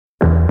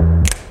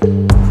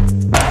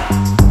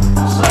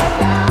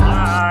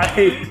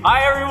Hi!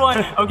 Hi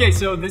everyone! Okay,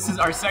 so this is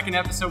our second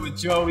episode with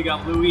Joe. We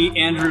got Louis,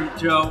 Andrew,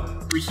 Joe.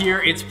 We're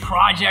here, it's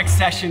project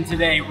session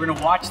today. We're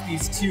gonna watch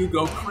these two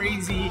go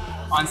crazy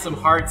on some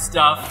hard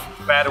stuff.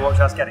 Better to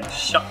watch us getting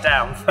shut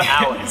down for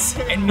hours.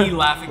 And me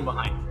laughing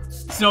behind.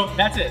 So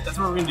that's it, that's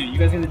what we're gonna do. You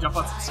guys gonna jump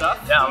on some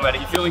stuff? Yeah, I'm ready.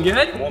 You feeling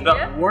good? Warmed up.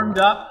 Yeah. Warmed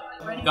up.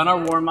 Done our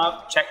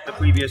warm-up. Check the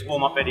previous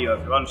warm-up video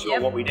if you're unsure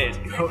what we did.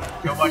 Go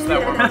watch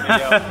that warm-up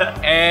video.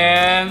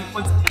 And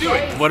let's do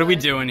it. What are we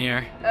doing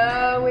here?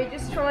 We're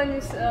just trying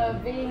this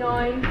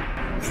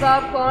V9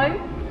 slab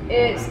climb.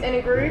 It's in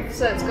a groove,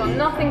 so it's got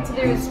nothing to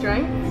do with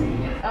strength.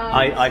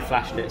 I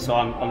flashed it, so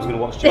I'm just going to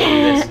watch Joe do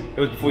this. It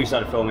was before you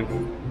started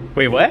filming.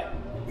 Wait, what?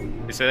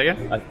 You say that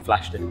again? I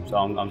flashed it, so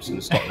I'm just going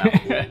to stop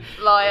now.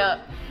 Liar.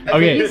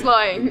 Okay. He's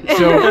lying.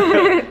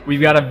 So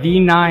we've got a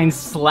V9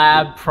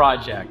 slab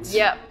project.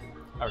 Yep.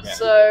 Okay.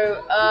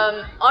 So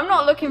I'm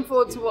not looking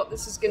forward to what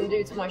this is going to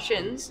do to my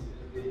shins,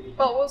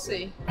 but we'll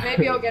see.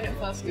 Maybe I'll get it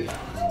first go. Not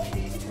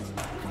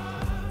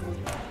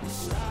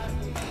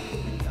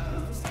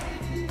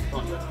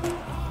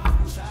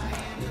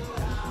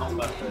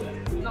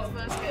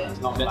first go.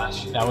 Not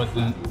flash. That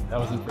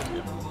wasn't first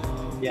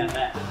go. Yeah,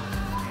 there.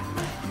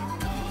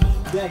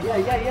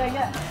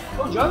 Yeah.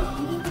 Go on, Joe.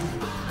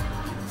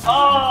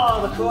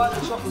 Oh,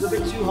 the shot was a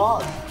bit too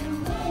hard.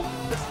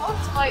 It's hard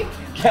to like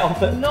Get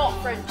off it.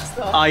 not French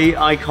stuff.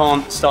 I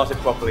can't start it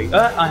properly.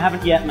 I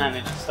haven't yet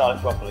managed to start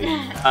it properly.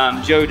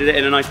 Joe did it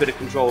in a nice bit of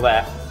control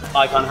there.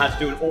 I kind of had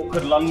to do an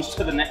awkward lunge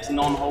to the next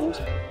non-hold.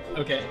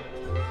 Okay.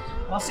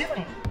 I'll see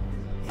it.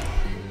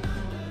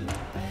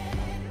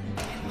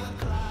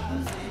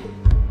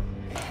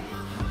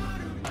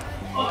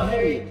 Oh,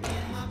 hey.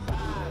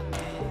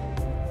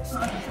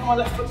 My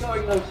left foot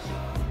going though.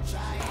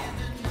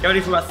 Get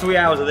ready for about 3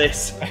 hours of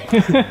this.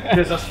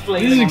 This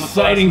is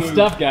exciting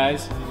stuff,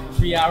 guys.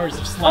 3 hours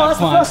of slab that's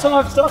climb. the first time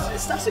I've started it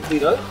statically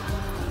though.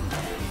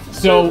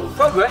 So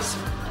progress.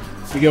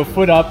 we go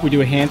foot up, we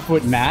do a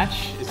hand-foot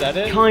match. Is that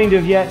it? Kind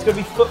of, yeah. It's going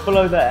to be foot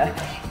below there.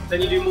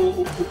 Then you do more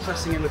awkward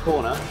pressing in the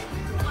corner.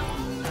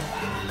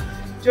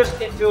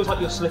 Just, it feels like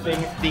you're slipping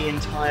the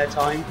entire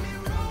time.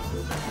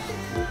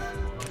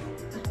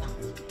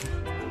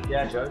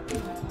 Yeah, Joe.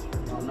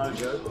 Oh no,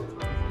 Joe.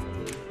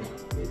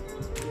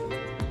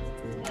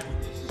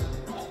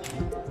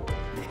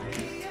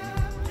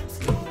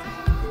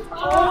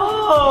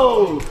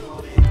 Oh!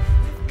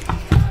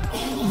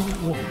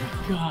 Oh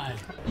my god.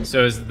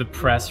 So is the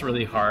press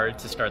really hard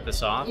to start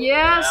this off?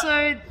 Yeah,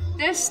 so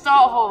this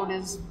start hold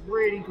is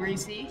really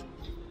greasy,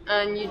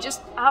 and you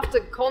just have to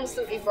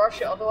constantly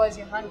brush it, otherwise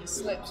your hand just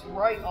slips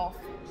right off.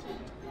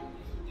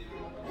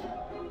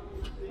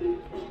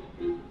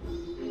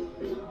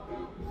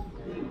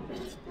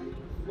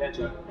 Yeah,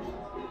 Joe.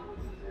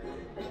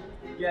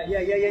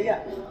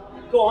 Yeah.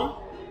 Go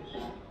on.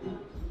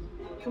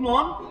 Come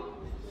on.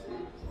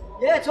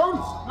 Yeah, it's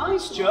on.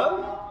 Nice,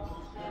 Joe.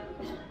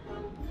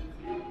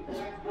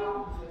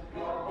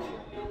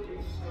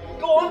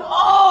 Go on.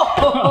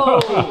 Oh!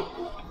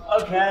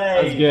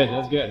 Okay.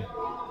 That's good.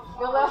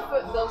 Your left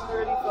foot does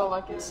really feel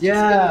like it's just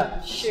Yeah.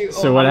 gonna shoot.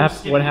 So what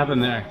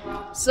happened there?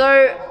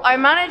 So I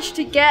managed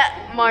to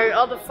get my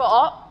other foot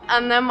up,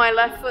 and then my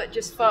left foot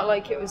just felt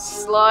like it was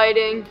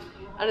sliding.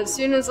 And as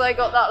soon as I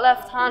got that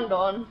left hand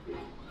on,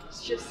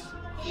 it's just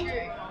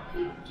shooting.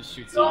 Just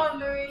shoots Go off. on,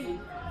 Louis.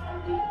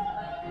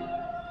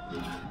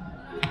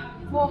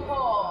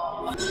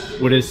 Whoa.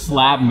 Would a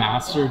slab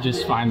master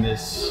just find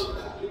this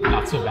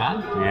not so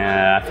bad?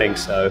 Yeah, I think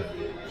so.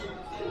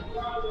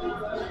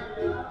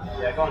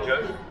 Yeah, go on,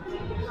 Joe.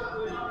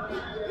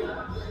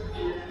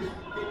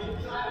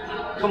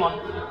 Come on.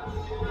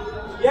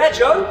 Yeah,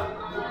 Joe.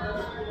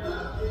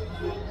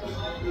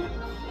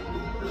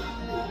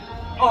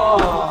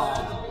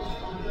 Oh.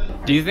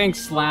 Do you think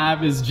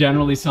slab is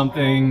generally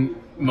something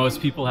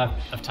most people have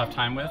a tough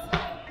time with?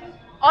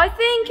 I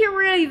think it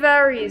really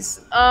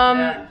varies.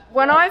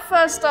 When I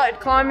first started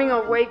climbing,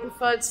 I way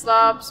preferred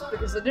slabs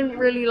because I didn't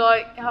really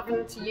like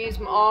having to use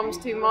my arms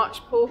too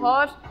much, pull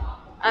hard.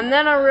 And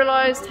then I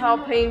realized how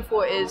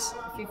painful it is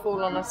if you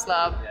fall on a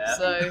slab. Yeah.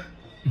 So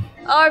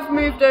I've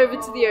moved over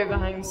to the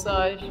overhang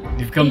side.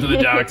 You've come to the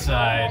dark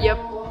side. Yep,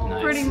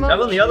 Nice. pretty I've much.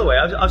 gone the other way.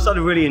 I've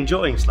started really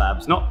enjoying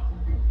slabs. Not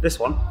this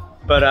one,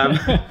 but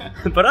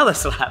but other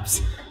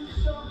slabs.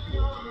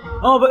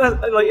 Oh, but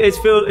like it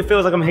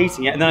feels like I'm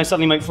hating it, and then I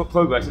suddenly make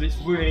progress, and it's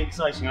really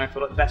exciting, and I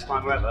feel like the best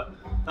climber ever.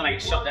 Then I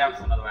get shut down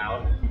for another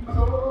hour.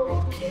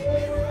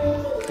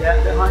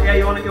 Yeah,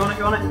 you want it?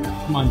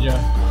 Come on, Joe.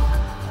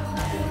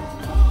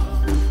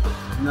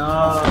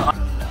 No.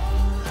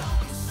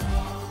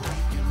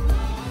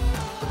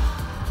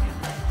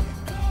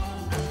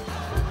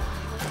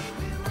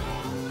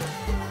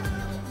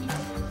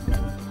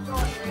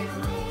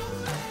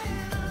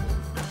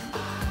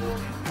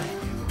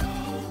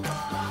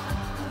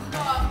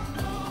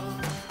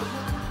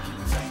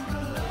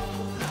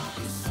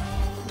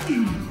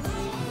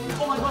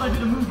 Oh my god, I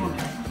did a move on it.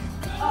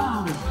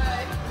 Oh.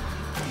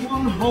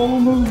 One whole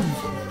move.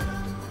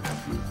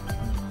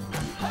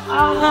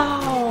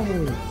 Ow!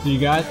 So you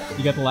got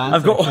the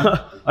last?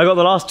 I got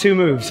the last two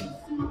moves.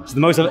 It's the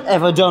most I've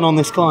ever done on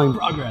this climb.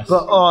 Progress.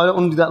 But oh, I don't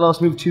want to do that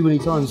last move too many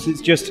times.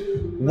 It's just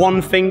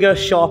one finger,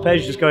 sharp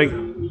edge, just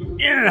going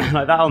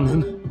like that on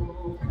them.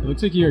 It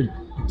looks like you're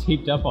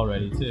taped up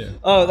already too.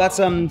 Oh, that's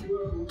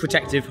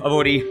protective.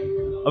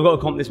 I've got a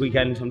comp this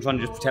weekend. I'm trying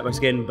to just protect my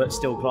skin, but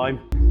still climb.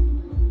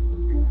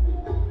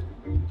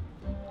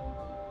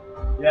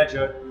 Yeah,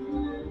 Joe.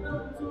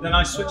 Then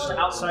I switch to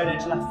outside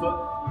edge left foot,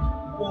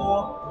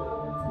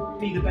 or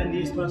be the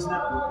bendiest person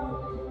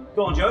out.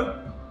 Go on, Joe.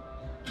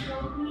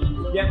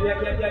 Yeah.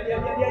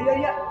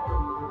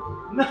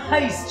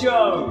 Nice,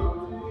 Joe.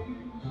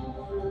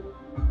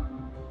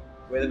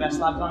 We're the best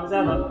slab climbers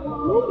ever.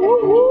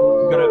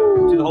 Got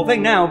to do the whole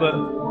thing now, but.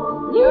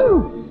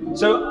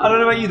 So I don't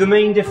know about you. The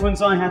main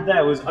difference I had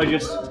there was I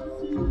just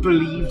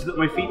believed that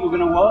my feet were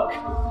going to work.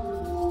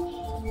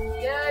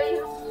 Yeah,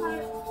 you have to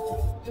kind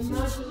of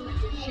imagine that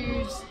your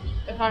shoes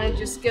are kind of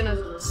just going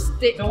to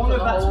stick. I wonder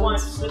if that's why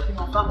it's slipping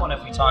off that one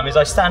every time. Is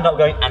I stand up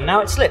going, and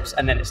now it slips,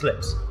 and then it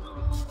slips.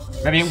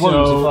 Maybe it won't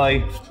if I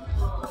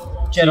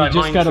Jedi so you just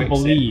mind gotta tricks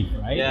believe,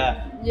 it. right?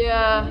 Yeah.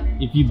 Yeah.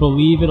 If you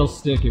believe it'll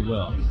stick, it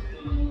will.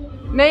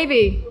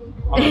 Maybe.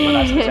 I'm gonna put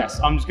that to the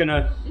test. I'm just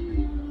gonna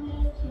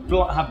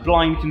have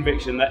blind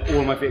conviction that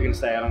all my feet are gonna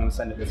stay, and I'm gonna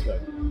send it this way.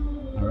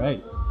 All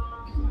right.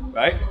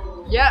 Right?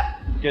 Yeah.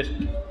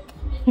 Good.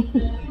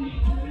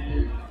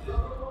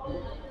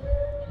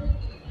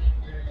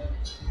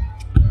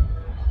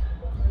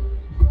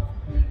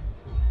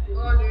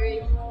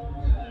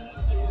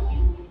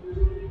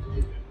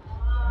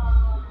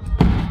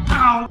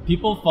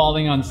 People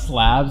falling on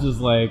slabs is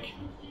like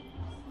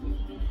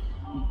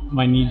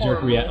my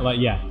knee-jerk reaction. Like,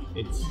 yeah,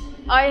 it's.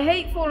 I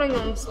hate falling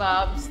on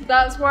slabs.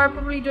 That's why I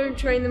probably don't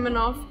train them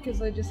enough,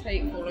 because I just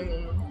hate falling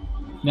on them.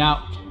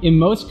 Now, in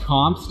most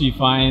comps, do you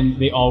find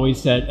they always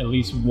set at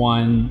least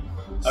one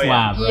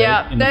slab, right?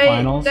 Yeah, in the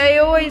finals? they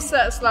always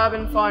set a slab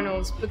in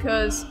finals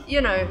because,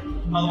 you know.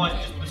 Otherwise,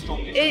 it's just the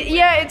strongest.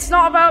 It's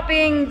not about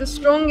being the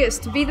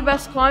strongest. To be the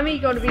best climber, you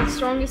got to be the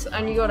strongest,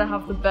 and you got to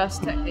have the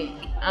best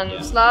technique.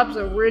 And slabs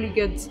are really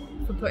good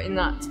for putting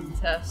that to the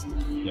test.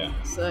 Yeah.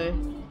 So.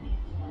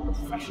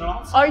 Professional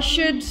answer. I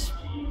should.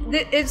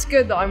 It's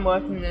good that I'm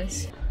working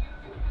this.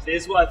 So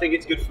this is why I think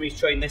it's good for me to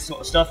train this sort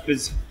of stuff,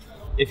 because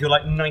if you're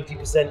like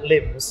 90%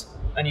 limbs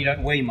and you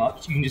don't weigh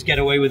much, you can just get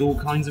away with all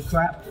kinds of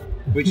crap,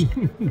 which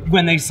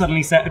when they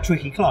suddenly set a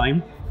tricky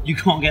climb, you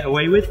can't get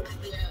away with.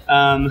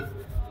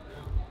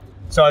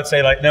 So I'd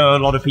say like there are a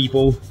lot of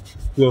people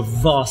who are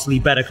vastly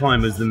better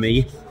climbers than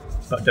me,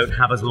 but don't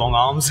have as long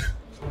arms.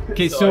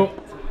 Okay, so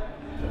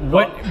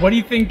what do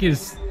you think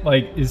is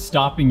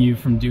stopping you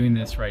from doing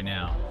this right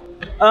now?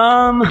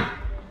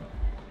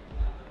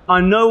 I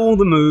know all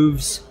the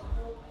moves.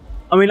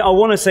 I mean, I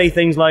want to say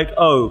things like,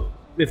 oh,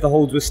 if the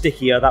holds were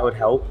stickier, that would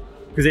help,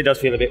 because it does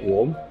feel a bit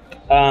warm.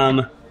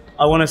 I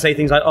want to say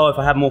things like, oh, if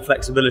I had more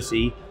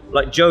flexibility,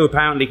 like Jo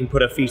apparently can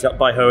put her feet up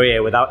by her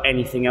ear without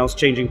anything else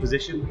changing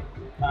position.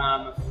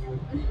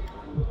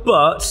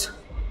 But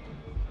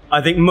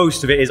I think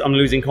most of it is I'm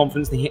losing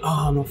confidence, thinking,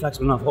 oh, I'm not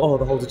flexible enough, oh,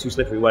 the holds are too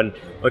slippery, when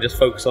I just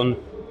focus on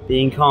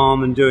being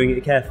calm and doing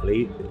it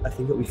carefully, I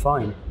think it'll be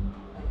fine.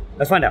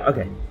 Let's find out,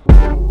 okay.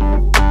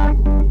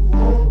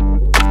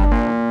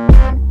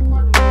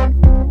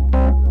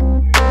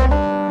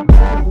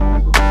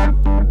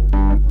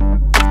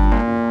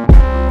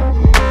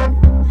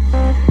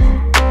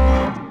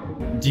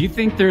 Do you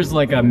think there's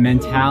like a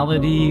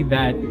mentality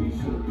that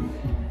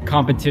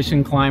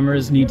competition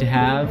climbers need to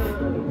have?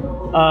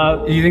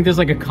 Do you think there's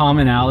like a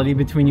commonality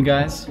between you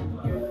guys?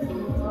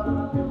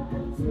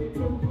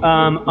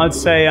 I'd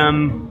say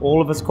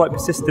all of us are quite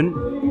persistent,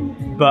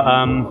 but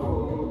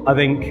I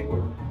think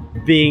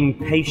being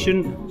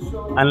patient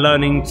and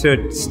learning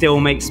to still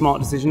make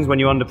smart decisions when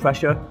you're under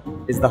pressure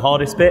is the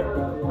hardest bit.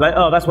 Like,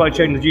 oh, that's what I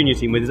trained the junior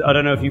team with. I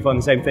don't know if you find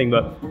the same thing,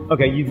 but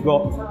okay, you've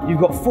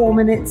got 4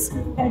 minutes,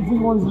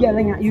 everyone's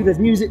yelling at you, there's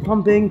music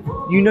pumping,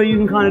 you know you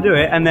can kind of do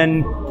it, and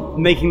then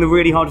making the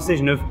really hard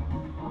decision of,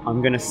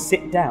 I'm gonna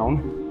sit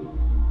down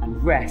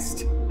and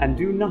rest and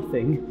do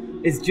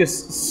nothing is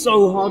just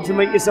so hard to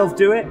make yourself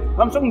do it.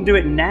 I'm starting to do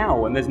it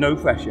now and there's no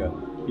pressure.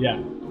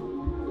 Yeah.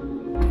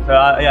 So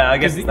yeah, I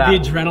guess the that.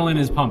 adrenaline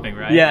is pumping,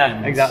 right? Yeah,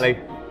 And exactly.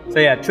 So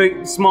yeah,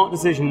 smart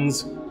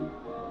decisions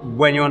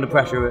when you're under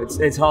pressure,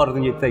 it's harder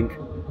than you'd think.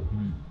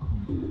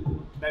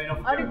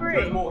 I'd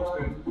agree.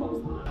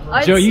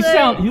 Joe,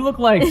 you look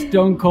like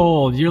stone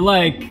cold. You're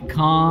like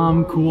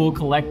calm, cool,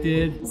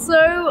 collected. So,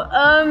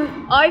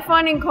 I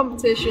find in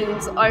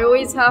competitions, I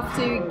always have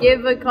to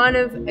give a kind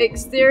of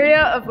exterior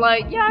of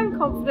like, yeah, I'm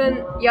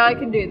confident, yeah, I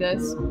can do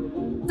this.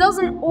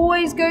 Doesn't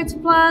always go to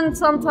plan.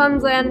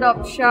 Sometimes I end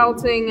up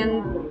shouting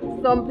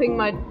and thumping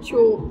my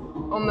chalk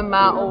on the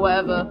mat or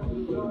whatever.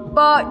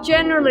 But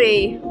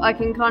generally, I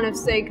can kind of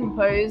stay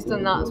composed,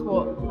 and that's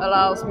what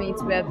allows me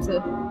to be able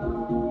to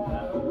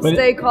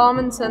stay calm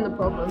and send the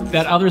problem.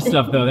 That other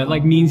stuff though, that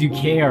like means you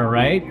care,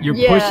 right? You're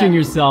pushing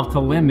yourself to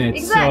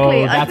limits,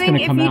 exactly. so that's I think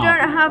gonna come if you out.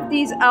 don't have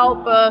these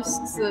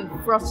outbursts of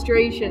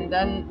frustration,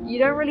 then you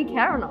don't really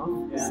care enough.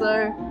 Yeah.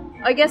 So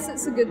I guess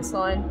it's a good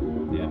sign.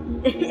 Yeah.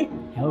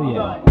 Hell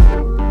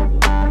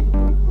yeah.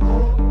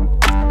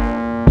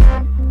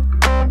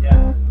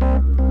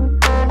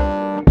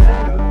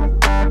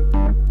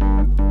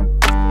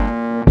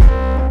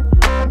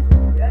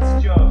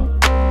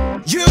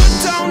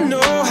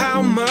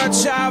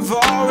 much I've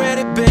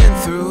already been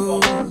through.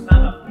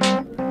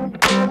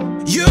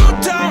 You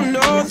don't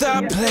know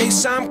the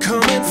place I'm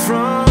coming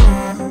from.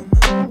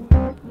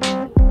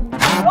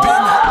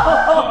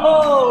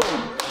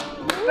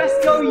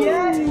 Let's go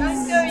yet!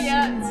 Let's go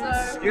yet,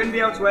 so. You're gonna be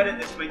able to edit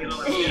this to make it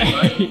look like it,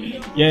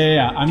 right?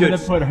 Yeah. I'm Good.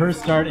 gonna put her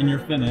start and your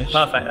finish.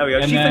 Perfect, there we go.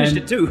 And She then finished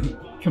it too.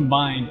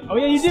 Combined. Oh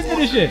yeah, you did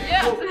finish it!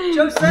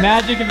 Yeah.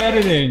 Magic of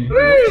editing. Woo!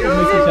 Makes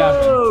it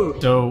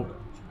happen. So,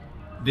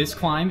 this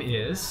climb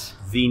is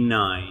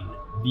V9.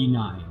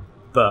 V9.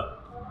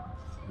 But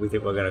we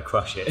think we're gonna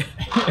crush it.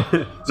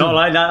 Not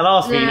like that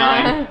last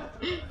V9.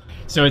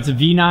 So it's a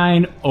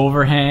V9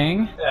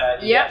 overhang.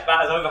 Yep.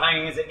 About as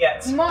overhanging as it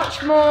gets.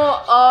 Much more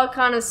our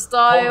kind of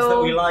style. Holds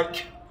that we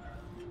like.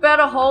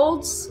 Better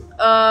holds,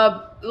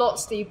 lot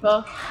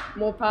steeper,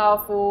 more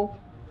powerful,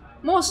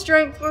 more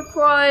strength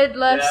required,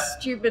 less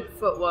stupid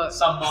footwork.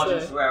 Some margin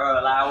for error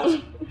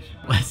allowed.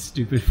 Less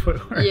stupid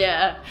footwork.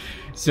 Yeah.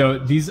 So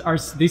these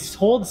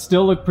holds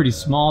still look pretty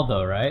small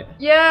though, right?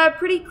 Yeah,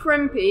 pretty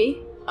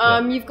crimpy.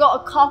 You've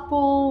got a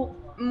couple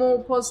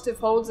more positive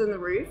holds in the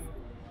roof,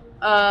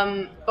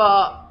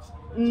 but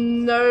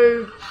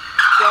no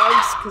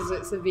drugs because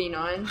it's a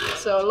V9.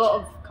 So a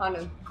lot of kind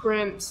of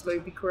crimps,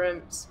 loopy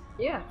crimps.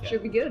 Yeah,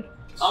 should be good.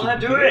 I'm gonna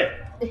do it.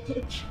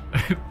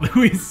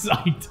 Louis is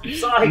psyched.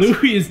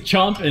 Louis is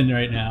chomping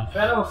right now.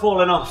 Better we're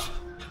falling off.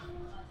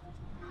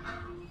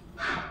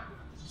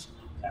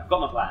 Yeah, I've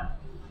got my plan.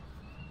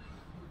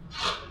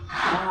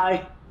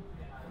 Hi.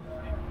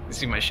 You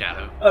see my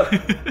shadow. Oh.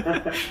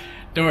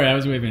 Don't worry, I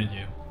was waving at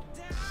you.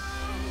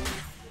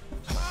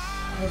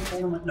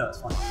 No,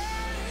 it's fine.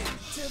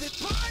 Till they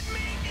put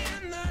me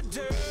in the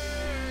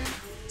dirt.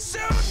 So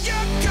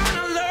you're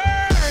gonna learn.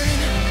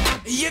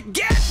 You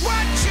get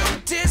what you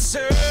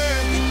deserve.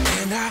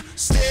 And I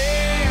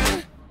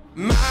stand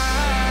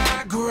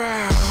my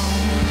ground.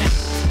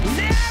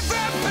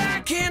 Never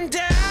backing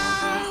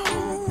down.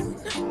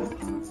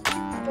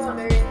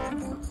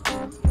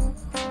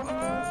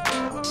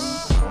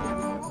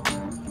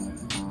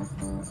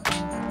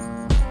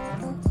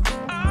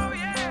 Oh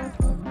yeah.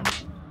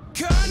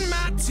 Cut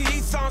my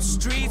teeth on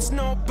streets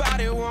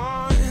nobody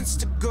wants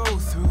to go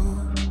through.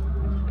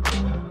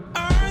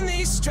 Earn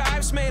these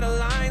stripes made of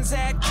lines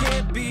that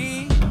can't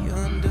be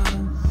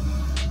undone.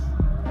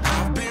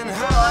 I've been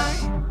high,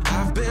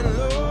 I've been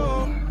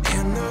low,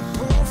 and the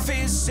proof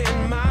is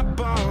in my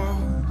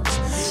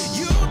bones.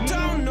 You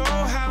don't know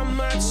how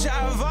much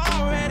I've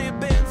already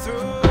been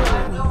through.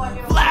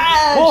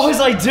 What was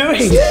I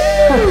doing?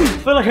 I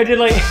feel like I did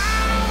like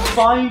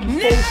 5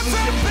 Never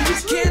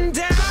backing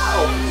down.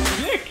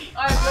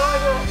 I have no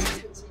idea what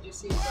frequency you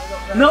just used. I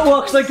got very No,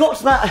 well, because I got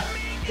to that.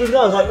 I was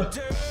like,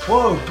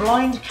 whoa,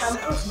 blind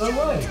canvas? No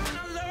way.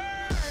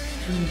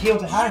 From heel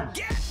to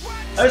hand.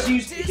 I just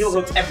used heel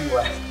hooks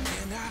everywhere.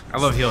 I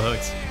love heel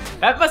hooks.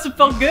 That must have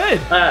felt good.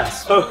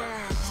 So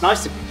it's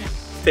nice to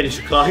finish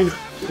a climb.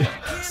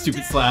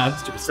 Stupid slab.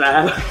 Stupid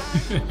slab.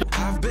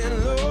 I've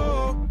been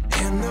low,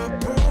 and the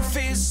proof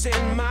is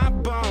in my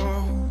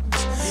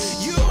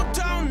bones. You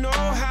don't know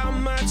how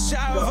much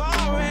I've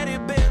already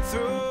been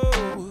through.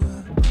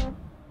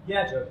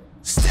 Yeah, Joe.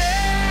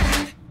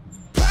 Stand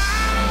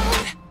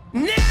proud,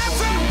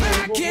 never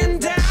backing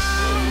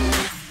down.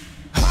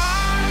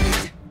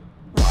 Hard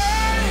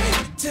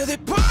work till they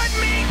put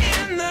me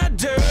in the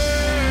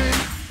dirt.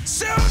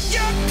 So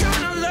you're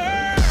gonna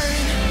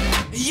learn.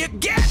 You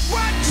get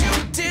what you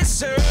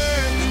deserve.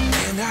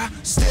 And I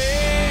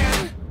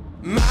stand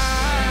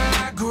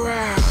my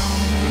ground.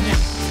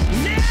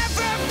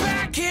 Never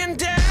backing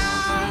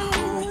down.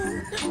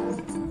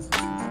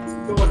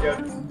 Come on, Joe.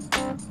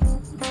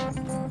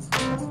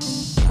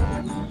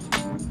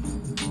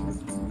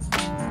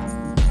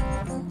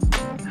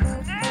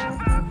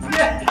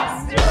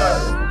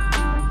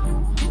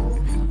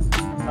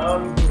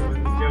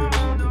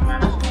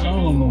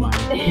 Oh my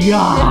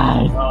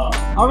god.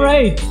 All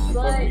right.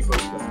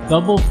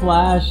 Double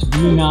flash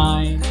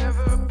V9.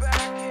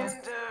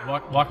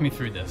 Walk me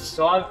through this.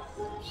 So I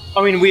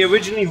mean, we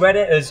originally read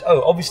it as,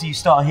 oh, obviously you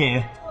start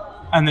here,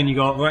 and then you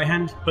go up right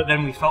hand, but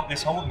then we felt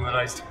this hole and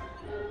realised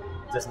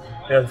it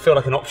doesn't feel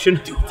like an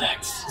option.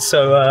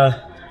 So,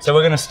 so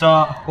we're gonna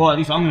start, well, at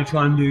least I'm gonna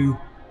try and do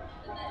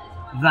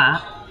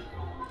that.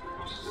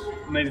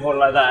 Maybe hold it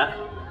like that.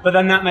 But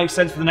then that makes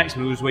sense for the next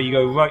moves where you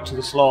go right to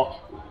the slot,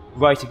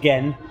 right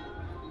again,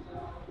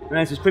 and then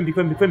it's just crimpy,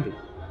 crimpy, crimpy.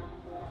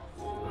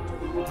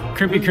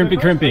 Crimpy, crimpy,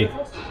 crimpy.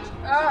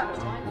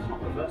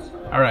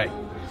 All right.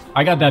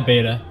 I got that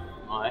beta.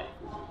 Alright.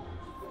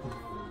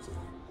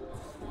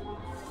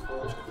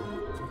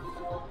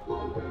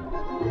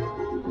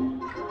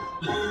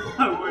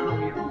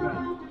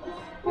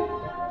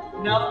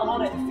 Now that I'm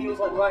on it, it feels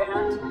like right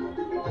hand.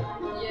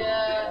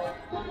 Yeah.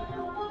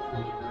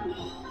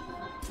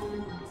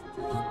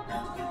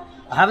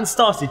 I haven't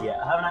started yet.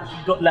 I haven't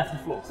actually got left the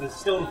floor, so it's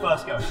still the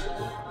first go.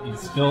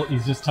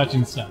 He's just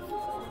touching stuff.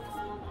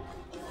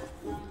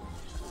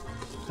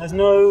 There's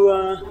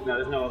no,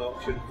 there's no other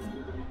option.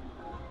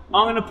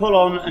 I'm gonna pull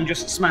on and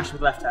just smash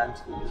with left hand.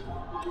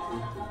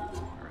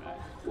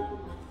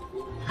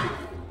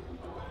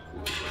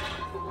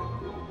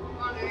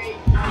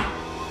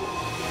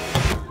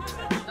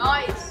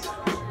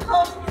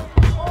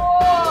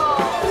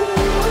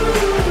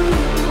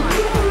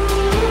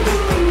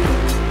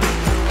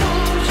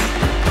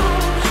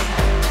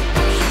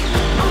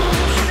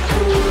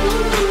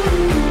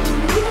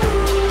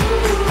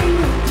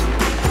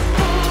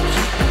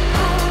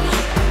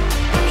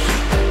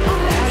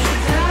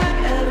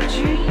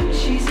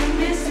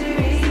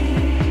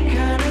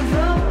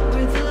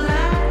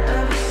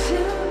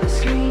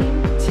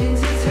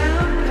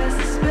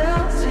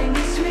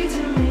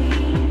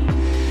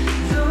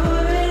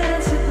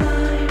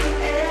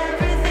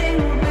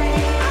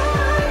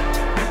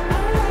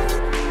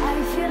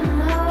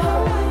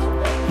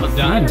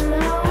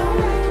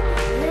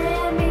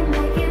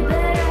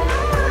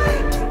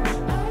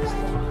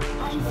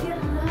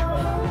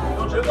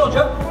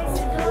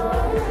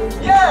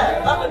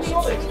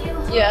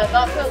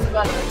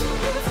 Come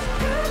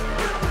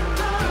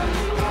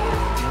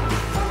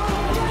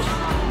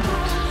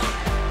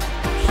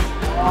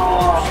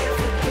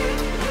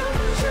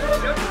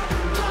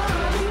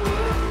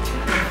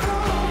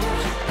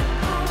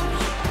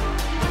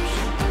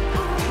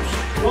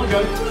on,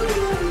 Joe.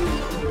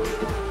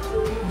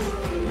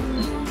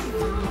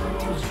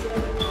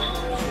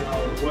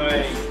 No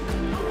way.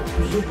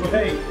 No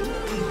way.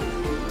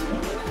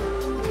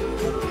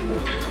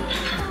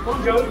 Come on,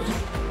 Joe.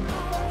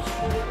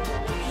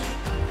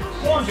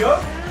 Come on, Joe.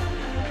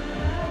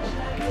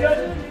 Good.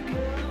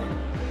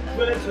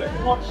 Well into it.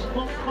 Come on, come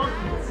on, come on.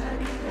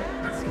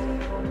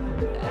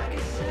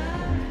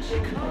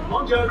 Come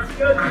on, Joe.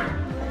 Good.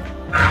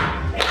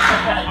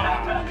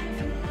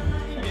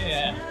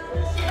 Yeah.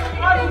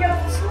 How do you get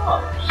off the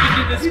slab? She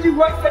did this. You do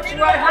right foot to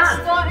right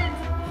hand.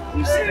 Are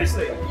you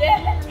seriously?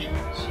 Yeah.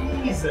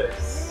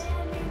 Jesus.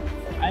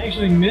 I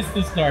actually missed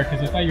the start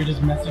because I thought you were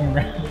just messing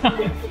around.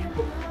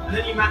 And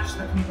then you match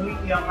the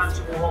completely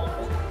unmatchable hole.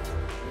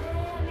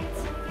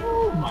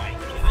 Oh my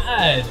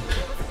god.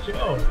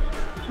 Joe.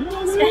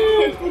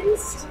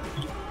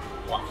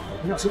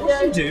 Wow. So what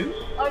did you do?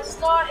 I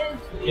started.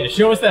 Yeah,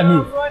 show us that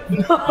move.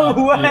 No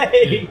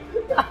way!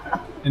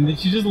 And then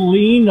she just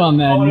leaned on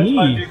that I want to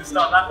try and knee. do the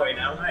start that way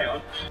now. Hang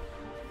on.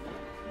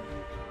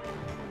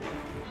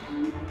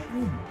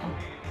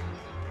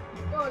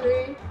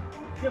 Sorry.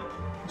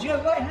 Do you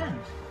have right hand?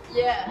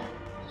 Yeah.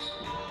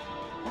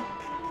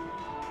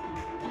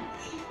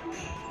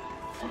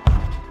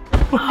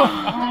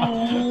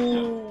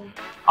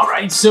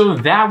 Alright, so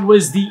that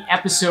was the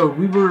episode.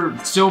 We were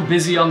so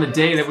busy on the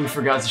day that we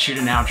forgot to shoot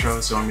an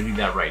outro, so I'm gonna do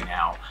that right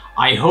now.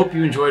 I hope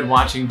you enjoyed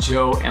watching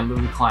Joe and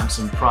Louie climb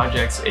some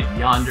projects at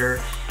Yonder,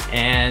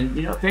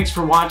 and thanks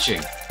for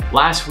watching.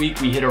 Last week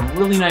we hit a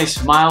really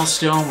nice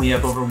milestone. We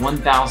have over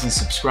 1,000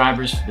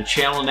 subscribers for the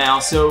channel now,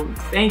 so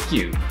thank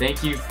you.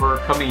 Thank you for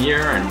coming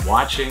here and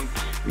watching.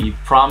 We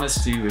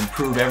promise to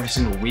improve every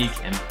single week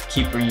and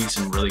keep bringing you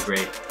some really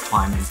great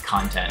climbing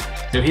content.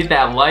 So hit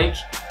that like,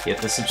 hit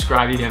the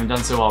subscribe if you haven't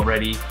done so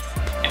already,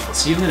 and we'll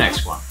see you in the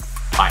next one.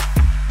 Bye.